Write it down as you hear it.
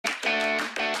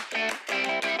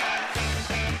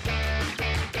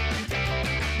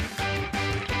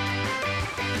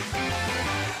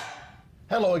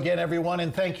Hello again, everyone,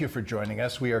 and thank you for joining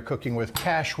us. We are cooking with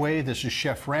Cashway. This is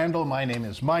Chef Randall. My name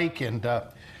is Mike, and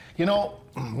you know,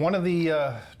 one of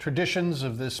the traditions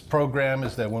of this program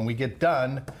is that when we get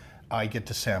done, I get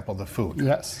to sample the food.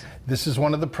 Yes. This is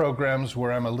one of the programs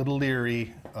where I'm a little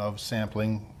leery of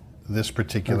sampling this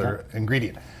particular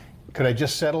ingredient. Could I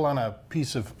just settle on a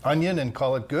piece of onion and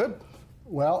call it good?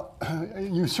 Well,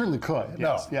 you certainly could. Yes.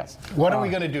 No. Yes. What are we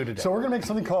going to do today? So we're going to make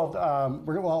something called.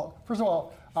 First of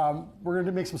all, we're going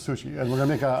to make some sushi, and we're going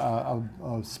to make a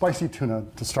spicy tuna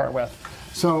to start with.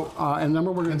 So, and then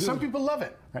what we're going to do. Some people love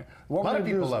it. Right. A lot of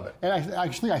people love it. And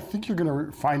I think you're going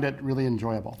to find it really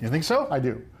enjoyable. You think so? I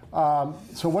do.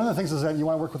 So one of the things is that you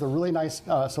want to work with a really nice.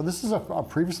 So this is a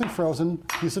previously frozen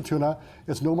piece of tuna.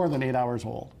 It's no more than 8 hours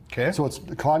old. Okay. So it's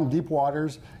caught in deep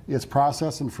waters. It's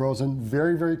processed and frozen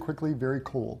very, very quickly, very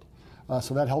cold.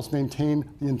 So that helps maintain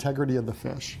the integrity of the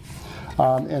fish.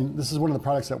 And this is one of the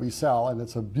products that we sell, and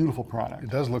it's a beautiful product. It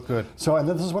does look good. So, and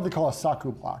then this is what they call a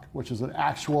saku block, which is an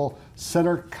actual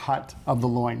center cut of the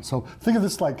loin. So think of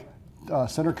this like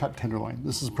center cut tenderloin.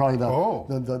 This is probably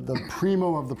the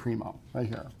primo of the primo right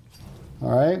here.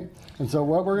 All right. And so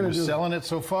what we're going to do. Selling it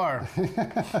so far.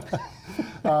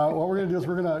 What we're going to do is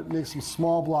we're going to make some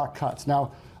small block cuts.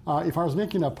 Now, if I was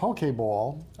making a poke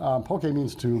bowl, poke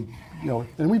means to,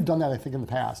 and we've done that I think in the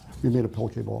past. We made a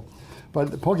poke bowl,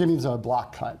 but poke means a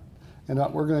block cut. And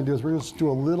what we're going to do is we're going to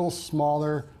do a little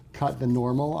smaller cut than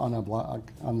normal on a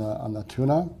block on the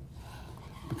tuna,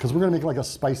 because we're going to make like a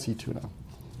spicy tuna.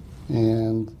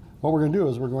 And what we're going to do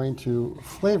is we're going to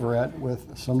flavor it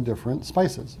with some different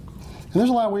spices. And there's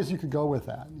a lot of ways you could go with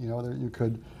that. You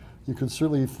could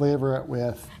certainly flavor it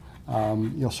with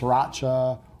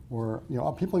sriracha, or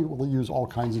people will use all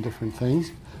kinds of different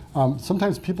things.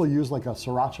 Sometimes people use like a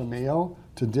sriracha mayo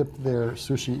to dip their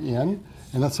sushi in,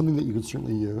 and that's something that you can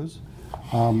certainly use.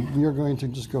 We are going to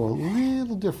just go a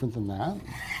little different than that.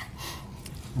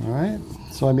 All right.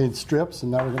 So I made strips,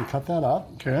 and now we're going to cut that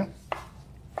up. Okay.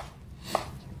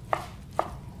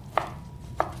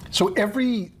 So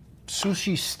every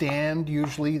sushi stand,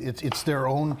 usually it's their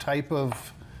own type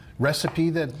of recipe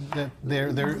that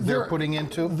they're putting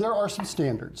into? There are some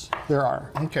standards. There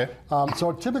are. Okay.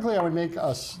 So typically I would make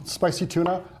a spicy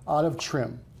tuna out of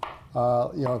trim.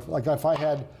 Like if I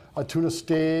had a tuna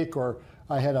steak, or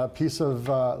I had a piece of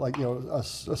a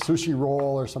sushi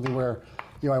roll or something where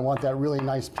I want that really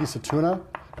nice piece of tuna,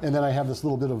 and then I have this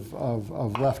little bit of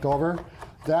leftover,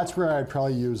 that's where I'd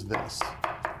probably use this.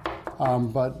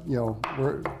 But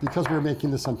because we're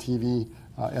making this on TV,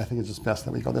 I think it's just best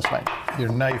that we go this way. Your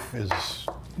knife is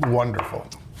wonderful.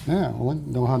 Yeah, well, I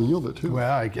know how to yield it too.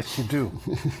 Well, I guess you do.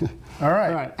 All right.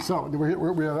 All right, so we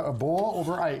have a bowl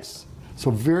over ice. So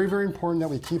very, very important that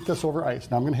we keep this over ice.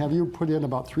 Now I'm going to have you put in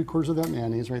about 3/4 of that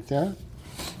mayonnaise right there.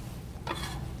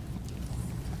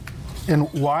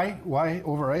 And why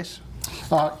over ice?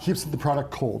 Keeps the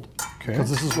product cold. Okay. Because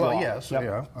this is raw. Well, yes, yep,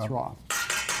 yeah. It's raw.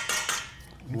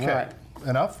 Okay. All right.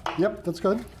 Enough? Yep, that's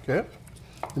good. Okay.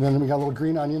 And then we got a little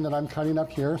green onion that I'm cutting up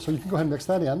here, so you can go ahead and mix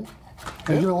that in. And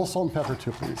give it a little salt and pepper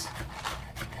too, please.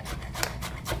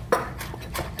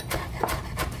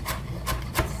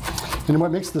 And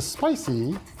what makes this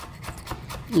spicy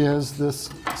is this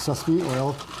sesame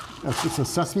oil. It's a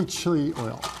sesame chili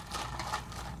oil.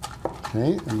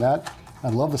 Okay, and that, I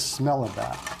love the smell of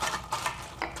that.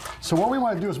 So what we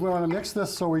want to do is we want to mix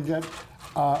this so we get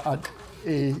a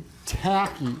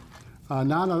tacky. We're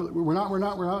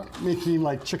not making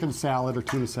like chicken salad or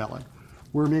tuna salad.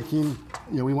 We're making,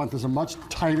 we want this a much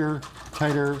tighter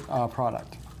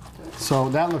product. So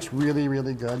that looks really,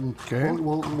 really good. Okay.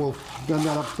 We'll bend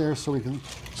that up there so we can,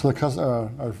 so what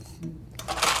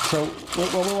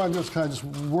we want to do is kind of just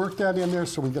work that in there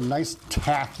so we get a nice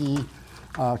tacky,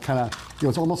 kind of,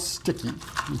 it's almost sticky,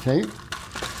 okay?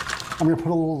 I'm going to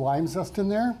put a little lime zest in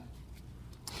there.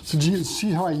 So do you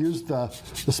see how I used the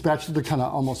spatula to kind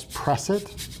of almost press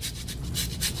it?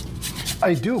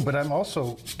 I do, but I'm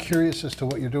also curious as to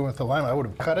what you're doing with the lime. I would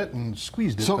have cut it and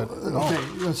squeezed it. So, but no.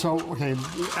 okay,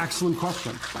 excellent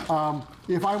question.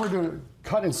 If I were to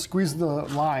cut and squeeze the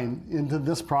lime into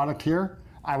this product here,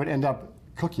 I would end up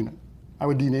cooking it. I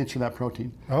would denature that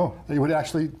protein. Oh. It would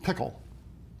actually pickle.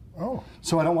 Oh.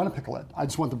 So I don't want to pickle it. I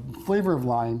just want the flavor of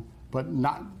lime, but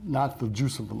not the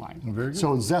juice of the lime. Very good.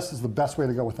 So zest is the best way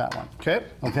to go with that one. Okay.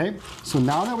 Okay. So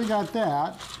now that we got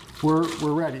that, we're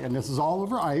ready, and this is all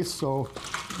over ice, so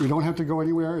we don't have to go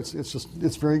anywhere.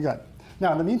 It's very good.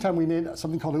 Now in the meantime, we made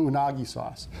something called an unagi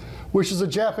sauce, which is a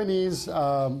Japanese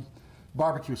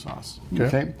barbecue sauce.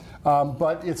 Okay.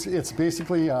 But it's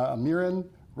basically a mirin,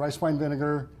 rice wine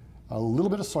vinegar, a little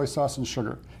bit of soy sauce, and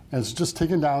sugar, and it's just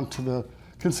taken down to the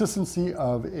consistency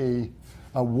of a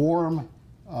warm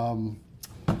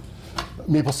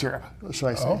maple syrup, should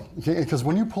I say. Oh. Okay, because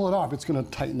when you pull it off, it's going to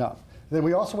tighten up. Then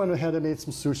we also went ahead and made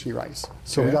some sushi rice.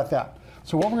 So we Okay. got that.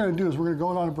 So what we're going to do is we're going to go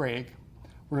on a break.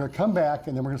 We're going to come back,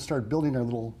 and then we're going to start building our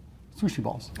little sushi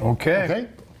balls. Okay. Okay?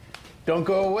 Don't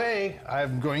go away.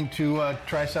 I'm going to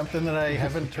try something that I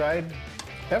haven't tried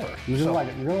ever. You're going to like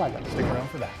it. You're going to like it. Stick around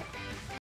for that.